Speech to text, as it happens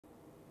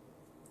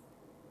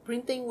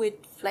Printing with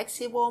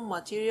flexible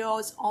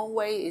materials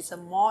always is a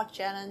more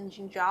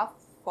challenging job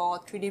for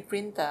 3D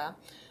printer.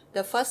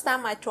 The first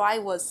time I tried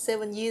was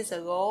 7 years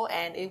ago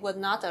and it was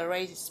not a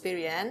great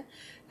experience.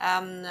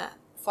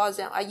 For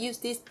example, I use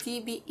this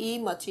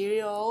TPU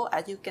material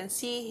as you can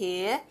see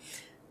here,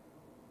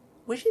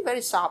 which is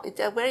very soft.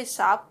 It's very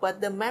soft, but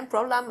the main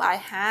problem I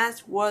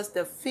had was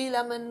the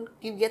filament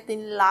keep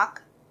getting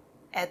locked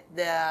at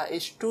the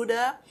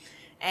extruder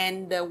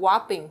and the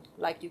warping,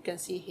 like you can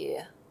see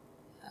here.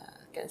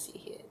 Can see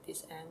here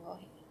this angle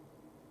here.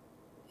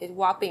 It's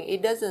warping.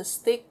 It doesn't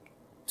stick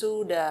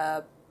to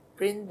the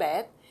print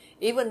bed.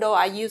 Even though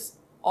I use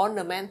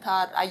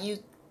ornamental, I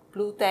use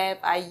glue tape,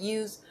 I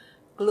use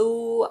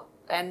glue,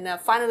 and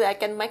finally I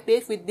can make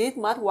this with this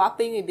much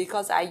warping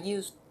because I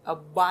used a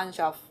bunch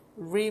of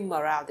rim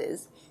around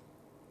this.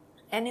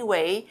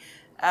 Anyway,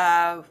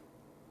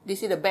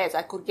 this is the best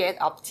I could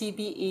get of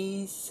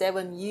TPE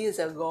 7 years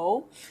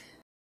ago.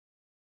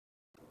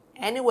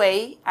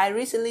 Anyway, I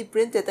recently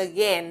printed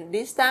again.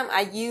 This time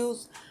I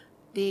used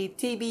the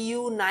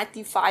TPU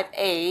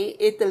 95A.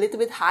 It's a little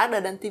bit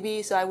harder than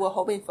TPU, so I was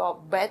hoping for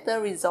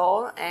better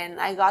result. And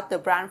I got the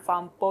brand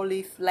from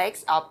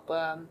Polyflex of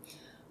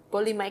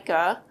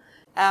Polymaker.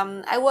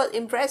 I was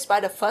impressed by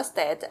the first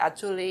test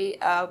actually.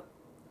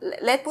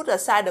 Let's put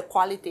aside the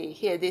quality.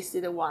 Here, this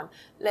is the one.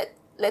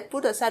 Let's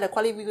put aside the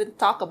quality. We will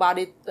talk about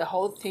it, the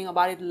whole thing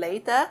about it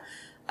later.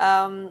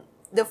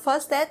 The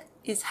first test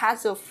is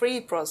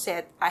hassle-free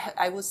process.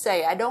 I would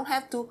say I don't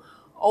have to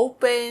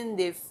open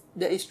the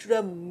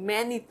extruder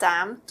many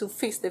times to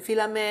fix the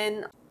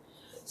filament.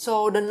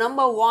 So the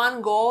number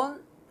one goal,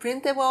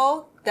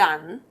 printable,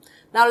 done.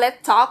 Now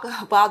let's talk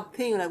about the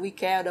thing that we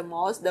care the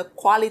most, the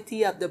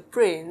quality of the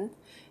print.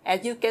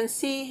 As you can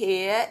see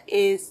here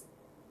is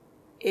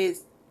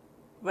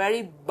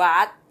very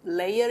bad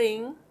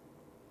layering,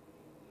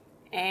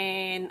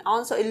 and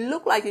also it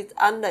looks like it's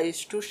under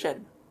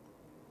extrusion.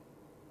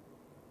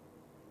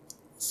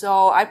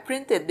 So I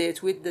printed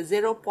this with the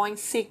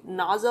 0.6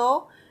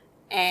 nozzle,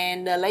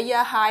 and the layer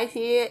height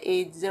here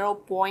is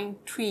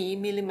 0.3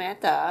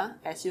 millimeter,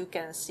 as you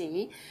can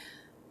see.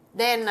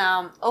 Then,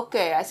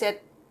 okay, I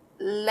said,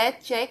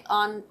 let's check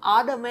on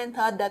other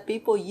method that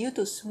people use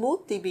to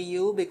smooth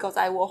TPU, because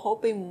I was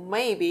hoping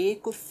maybe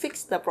it could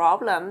fix the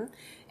problem.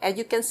 As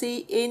you can see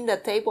in the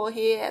table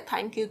here,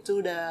 thank you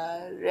to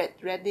the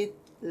Reddit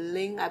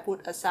link I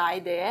put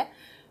aside there.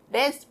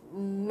 There's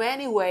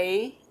many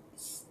ways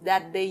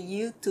that they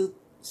use to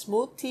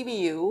smooth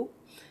TPU,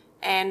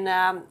 and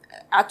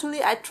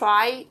actually I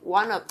try,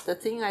 one of the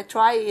things I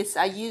try is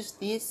I use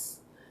this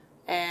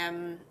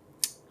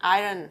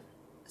iron,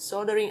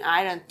 soldering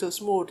iron to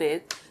smooth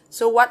it.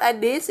 So what I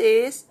did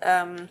is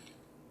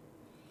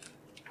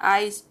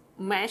I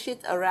mesh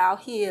it around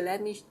here.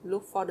 Let me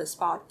look for the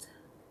spot.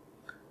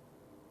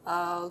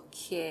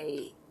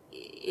 Okay,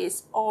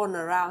 it's on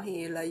around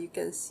here, like you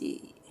can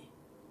see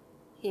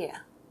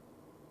here.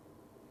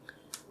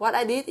 What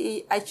I did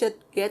is I should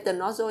get the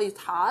nozzle is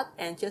hot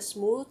and just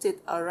smooth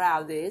it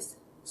around this,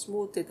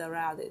 smooth it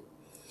around it.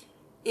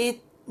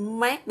 It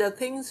make the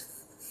things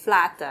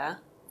flatter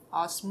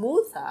or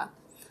smoother.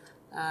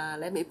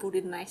 Let me put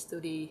it next to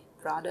the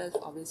product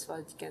of this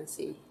one, you can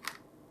see.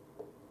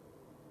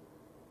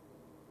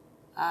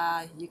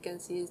 You can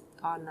see it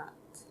or not.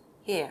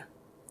 Here.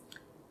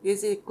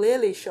 This is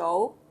clearly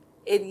show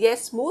it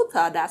gets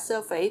smoother, that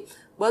surface,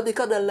 but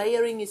because the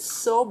layering is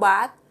so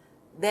bad,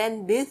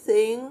 then this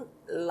thing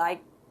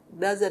like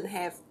doesn't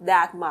have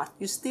that much.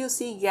 You still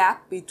see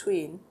gap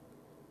between.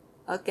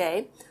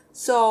 Okay,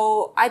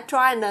 so I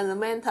try another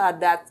method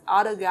that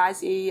other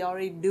guys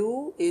already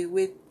do is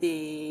with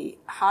the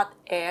hot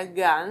air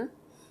gun,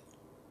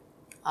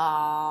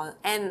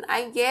 and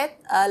I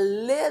get a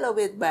little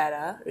bit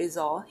better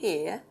result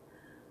here.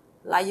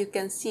 Like you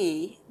can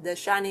see, the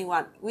shining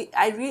one.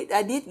 I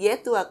did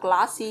get to a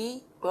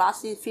glossy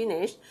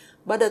finish,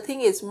 but the thing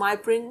is my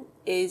print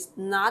is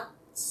not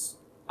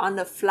on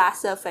the flat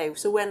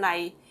surface. So when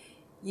I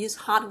use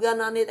hot gun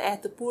on it, I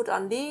have to put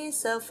on this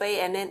surface,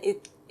 and then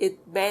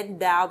it bend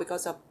down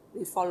because of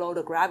it follow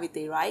the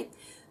gravity, right?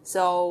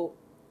 So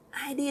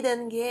I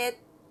didn't get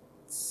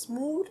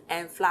smooth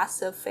and flat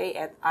surface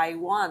as I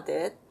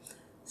wanted.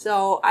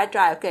 So I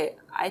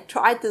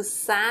tried to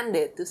sand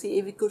it to see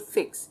if it could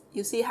fix.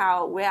 You see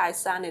how where I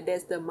sanded,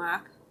 there's the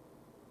mark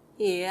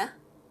here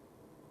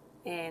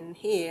and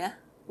here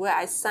where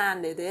I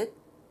sanded it,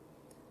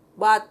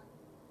 but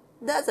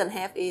doesn't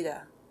have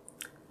either.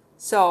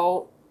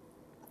 So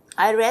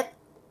I read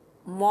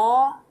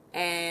more,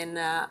 and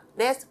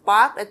there's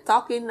part that's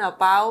talking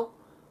about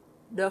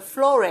the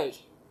flow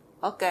rate.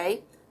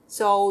 Okay,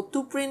 so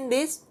to print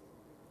this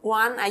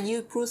one, I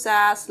use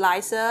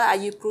PrusaSlicer, I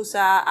use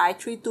Prusa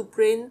i3 to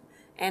print,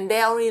 and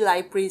they're only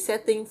like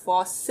presetting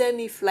for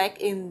semi-flex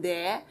in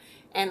there,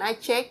 and I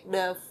check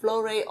the flow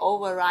rate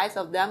overrides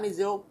of them is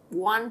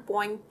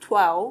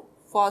 1.12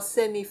 for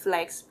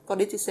semi-flex, because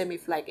this is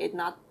semi-flex, it's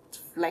not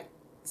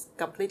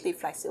completely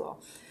flexible.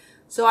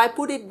 So I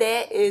put it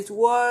there, it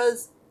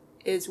was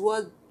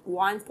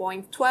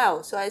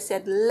 1.12. So I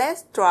said,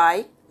 let's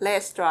try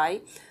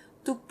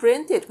to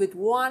print it with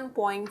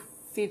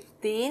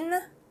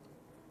 1.15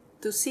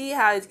 to see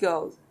how it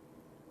goes.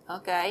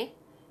 Okay,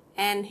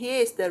 and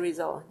here is the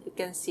result. You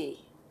can see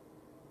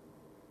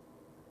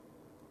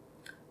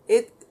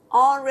it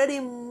already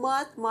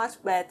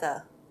much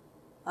better.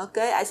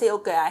 Okay, I say,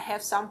 okay, I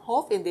have some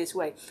hope in this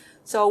way.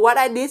 So what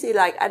I did is,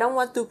 like, I don't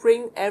want to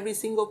print every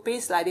single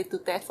piece like this to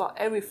test for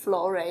every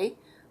flow rate.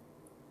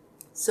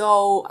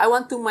 So I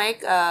want to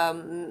make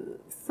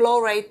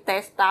flow rate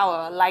test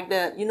tower, like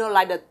the,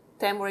 like the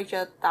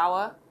temperature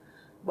tower,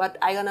 but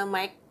I'm gonna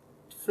make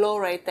flow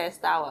rate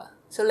test tower.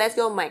 So let's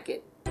go make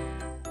it.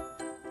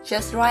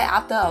 Just right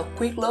after a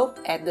quick look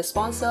at the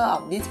sponsor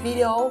of this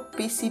video,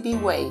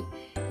 PCBWay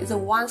is a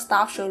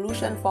one-stop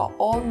solution for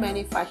all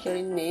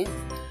manufacturing needs,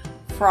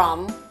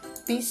 from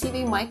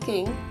PCB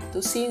making to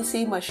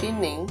CNC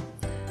machining.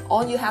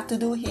 All you have to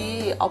do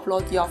here is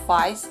upload your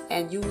files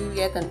and you will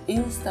get an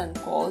instant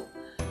quote.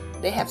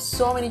 They have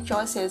so many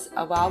choices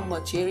about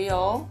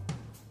material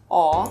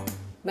or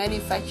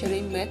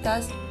manufacturing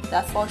methods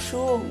that for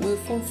sure will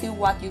fulfill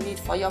what you need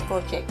for your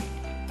project.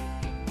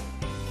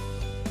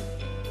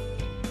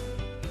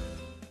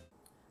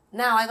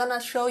 Now I'm gonna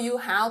show you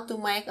how to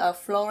make a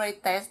flow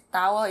rate test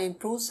tower in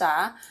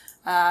Prusa.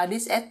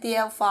 This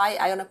STL file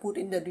I'm gonna put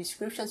in the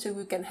description so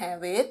you can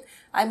have it.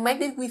 I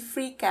made it with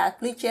FreeCAD.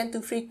 Please change to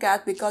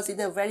FreeCAD because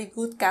it's a very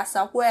good CAD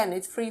software and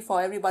it's free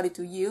for everybody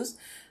to use.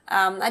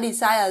 I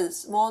designed a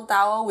small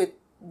tower with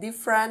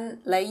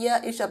different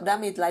layers. Each of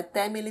them is like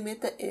 10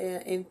 millimeter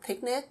in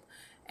thickness,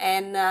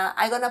 and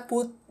I'm gonna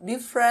put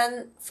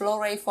different flow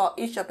rate for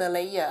each of the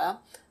layer.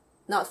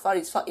 Not for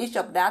it, for each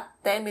of that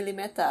 10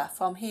 millimeter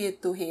from here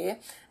to here.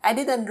 I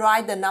didn't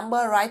write the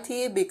number right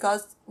here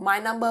because my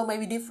number may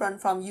be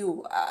different from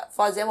you.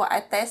 For example,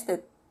 I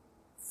tested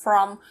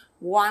from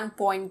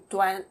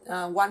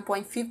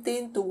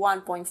 1.15 to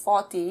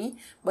 1.40,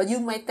 but you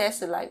may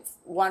test it like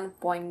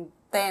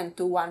 1.10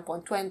 to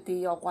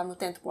 1.20 or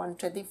 1.10 to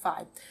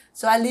 1.25.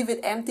 So I leave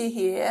it empty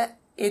here.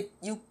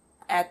 You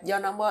add your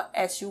number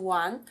as you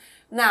want.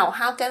 Now,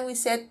 how can we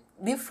set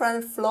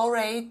different flow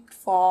rate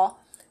for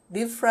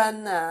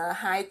different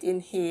height in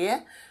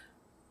here?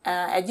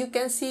 As you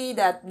can see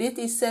that this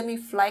is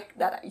semi-flex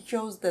that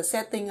shows the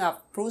setting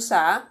of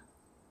Prusa.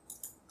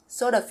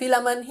 So the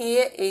filament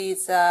here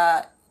is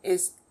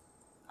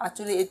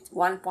actually it's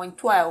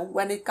 1.12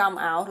 when it come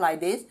out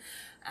like this.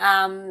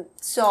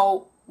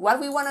 So what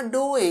we want to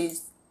do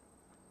is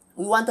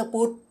we want to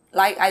put,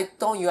 like I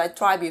told you, I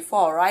tried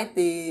before, right?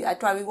 I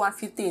tried with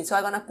 115. So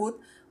I'm gonna put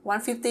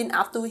 115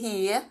 up to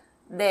here.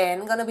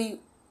 Then gonna be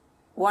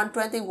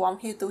 120 from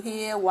here to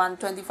here,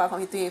 125 from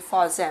here to here,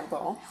 for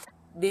example.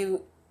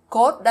 The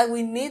code that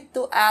we need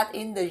to add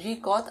in the G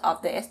code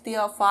of the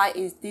STL file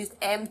is this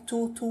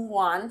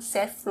M221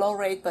 set flow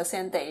rate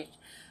percentage.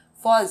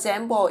 For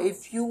example,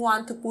 if you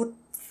want to put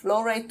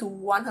flow rate to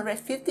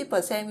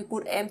 150%, we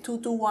put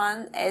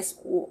M221 as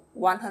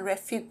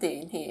 150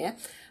 in here.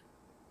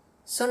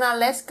 So now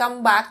let's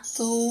come back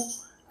to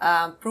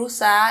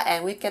Prusa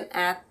and we can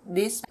add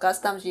this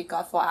custom G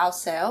code for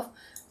ourselves.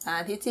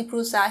 And hit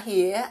Prusa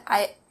here,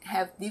 I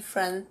have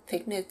different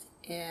thickness.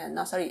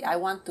 I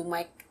want to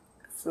make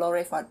flow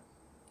rate for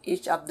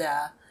each of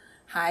the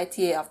height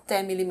here of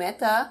 10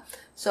 millimeter.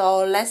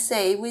 So let's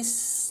say we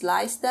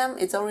slice them,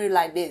 it's already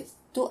like this.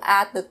 To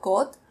add the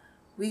code,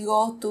 we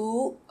go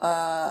to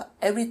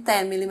every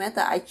 10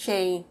 millimeter, I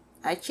change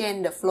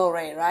the flow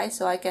rate, right?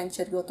 So I can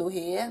just go to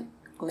here,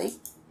 click,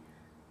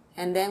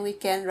 and then we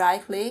can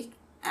right click,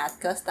 add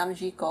custom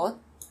G code.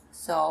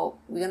 So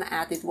we're gonna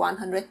add it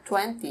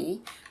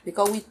 120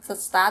 because we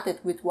started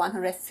with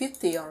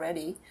 150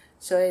 already.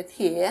 So it's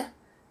here.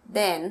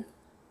 Then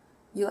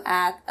you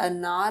add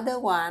another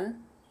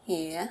one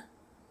here.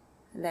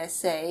 Let's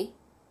say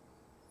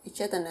it's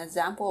just an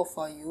example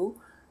for you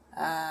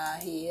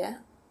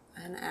here,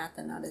 and add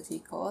another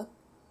Z code.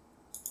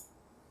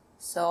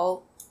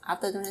 So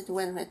after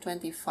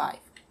 125.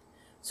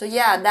 So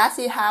yeah, that's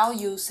it how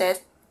you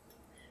set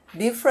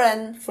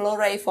different flow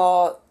rate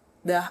for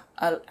the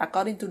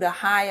according to the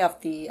height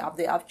of the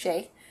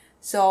object.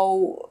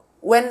 So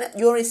when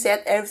you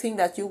reset everything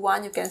that you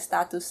want, you can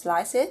start to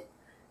slice it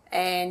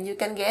and you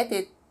can get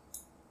it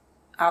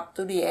up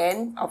to the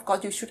end. Of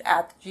course, you should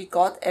add G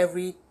code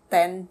every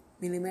 10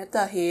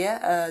 millimeter here.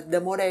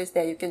 The model is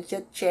there. You can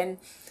just change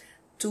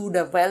to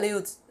the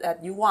values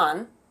that you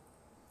want.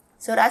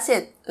 So that's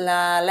it.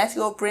 Let's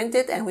go print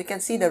it and we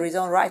can see the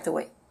result right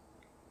away.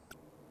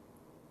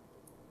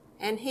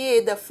 And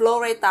here the flow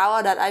rate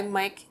tower that I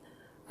make.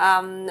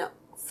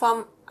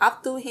 From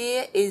up to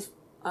here is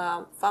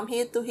from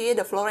here to here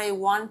the flow rate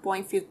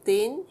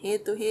 1.15, here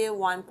to here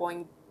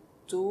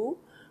 1.2,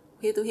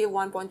 here to here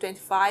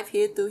 1.25,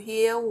 here to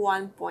here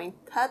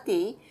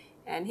 1.30,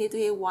 and here to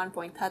here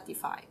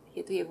 1.35,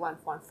 here to here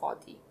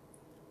 1.40.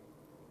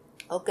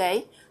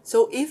 Okay,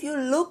 so if you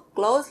look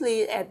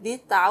closely at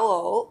this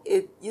tower,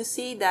 you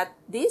see that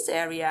this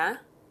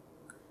area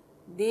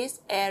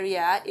this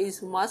area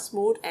is much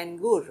smooth and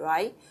good,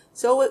 right?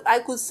 So I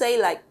could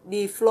say like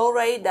the flow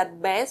rate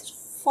that best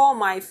for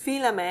my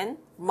filament,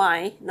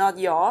 mine, not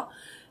yours,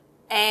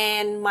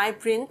 and my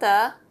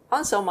printer,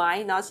 also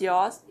mine, not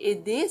yours,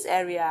 is this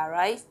area,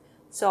 right?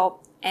 So,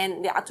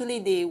 and actually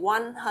the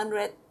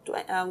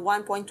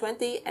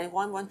 1.20 and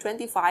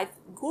 1.25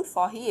 good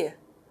for here.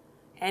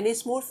 And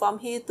it's smooth from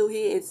here to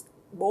here, it's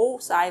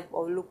both sides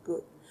will look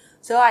good.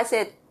 So I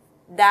said,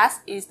 that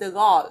is the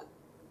goal.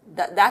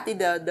 That is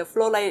the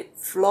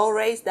flow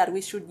rate that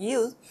we should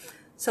use.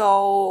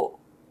 So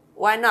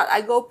why not?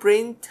 I go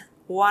print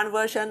one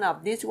version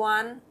of this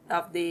one,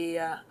 of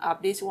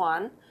this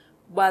one,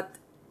 but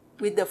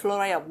with the flow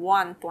rate of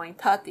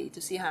 1.30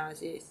 to see how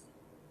it is.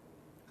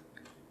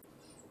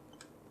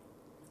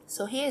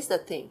 So here's the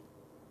thing.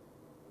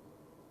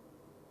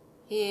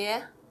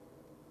 Here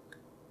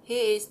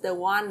is the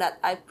one that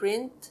I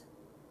print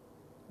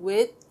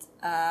with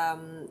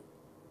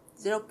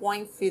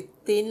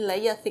 0.15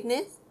 layer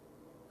thickness,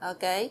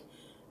 okay,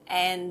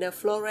 and the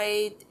flow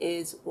rate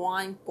is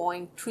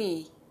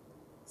 1.3,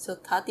 so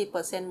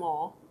 30%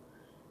 more.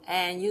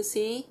 And you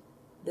see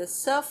the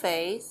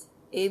surface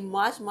is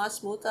much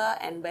smoother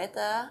and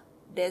better.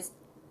 There's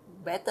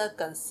better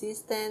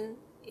consistent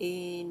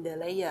in the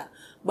layer,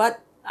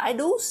 but I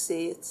do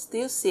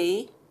still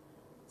see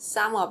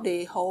some of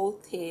the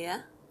holes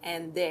here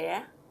and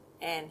there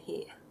and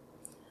here.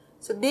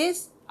 So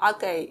this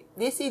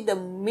is the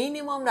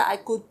minimum that I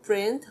could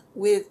print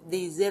with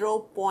the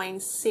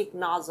 0.6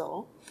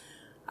 nozzle.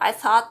 I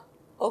thought,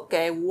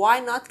 okay, why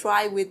not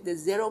try with the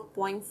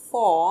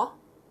 0.4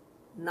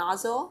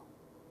 nozzle?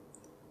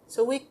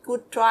 So we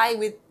could try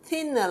with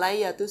thinner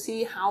layer to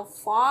see how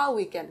far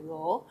we can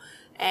go.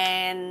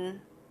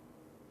 And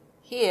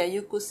here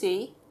you could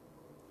see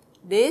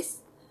this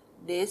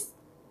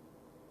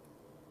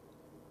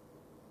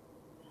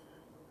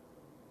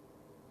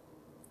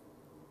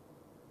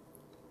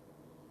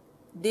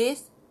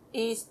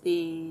is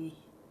the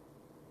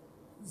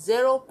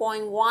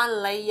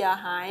 0.1 layer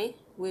high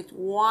with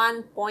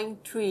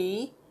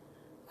 1.3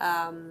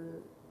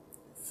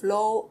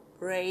 flow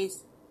rate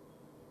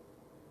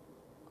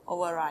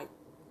override.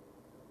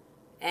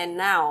 And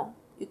now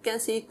you can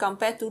see,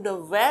 compared to the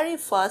very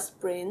first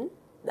print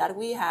that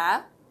we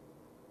have,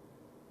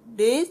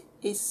 this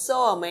is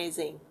so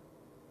amazing.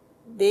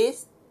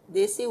 This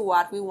is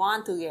what we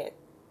want to get.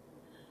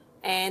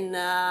 And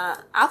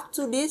up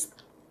to this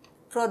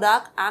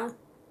product, I'm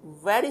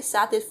very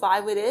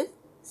satisfied with it.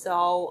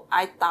 So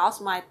I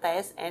toss my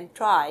test and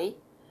try.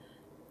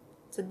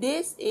 So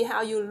this is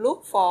how you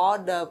look for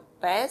the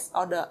best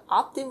or the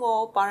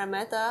optimal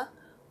parameter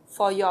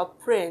for your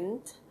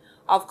print.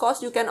 Of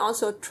course, you can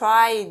also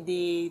try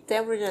the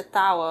temperature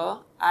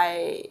tower.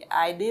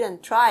 I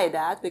didn't try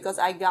that because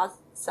I got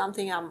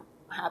something I'm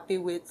happy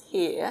with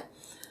here.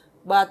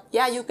 But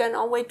yeah, you can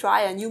always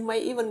try, and you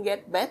may even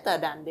get better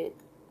than this.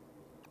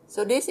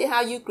 So this is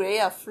how you create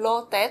a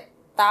flow test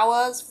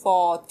towers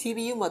for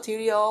TPU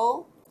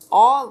material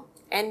or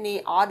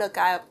any other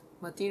kind of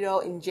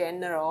material in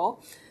general.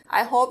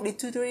 I hope the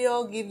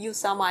tutorial give you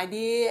some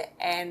idea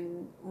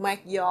and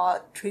make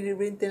your 3D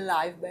printing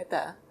life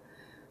better.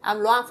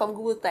 I'm Loan from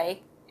Google Tech,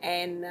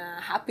 and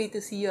happy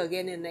to see you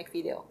again in the next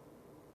video.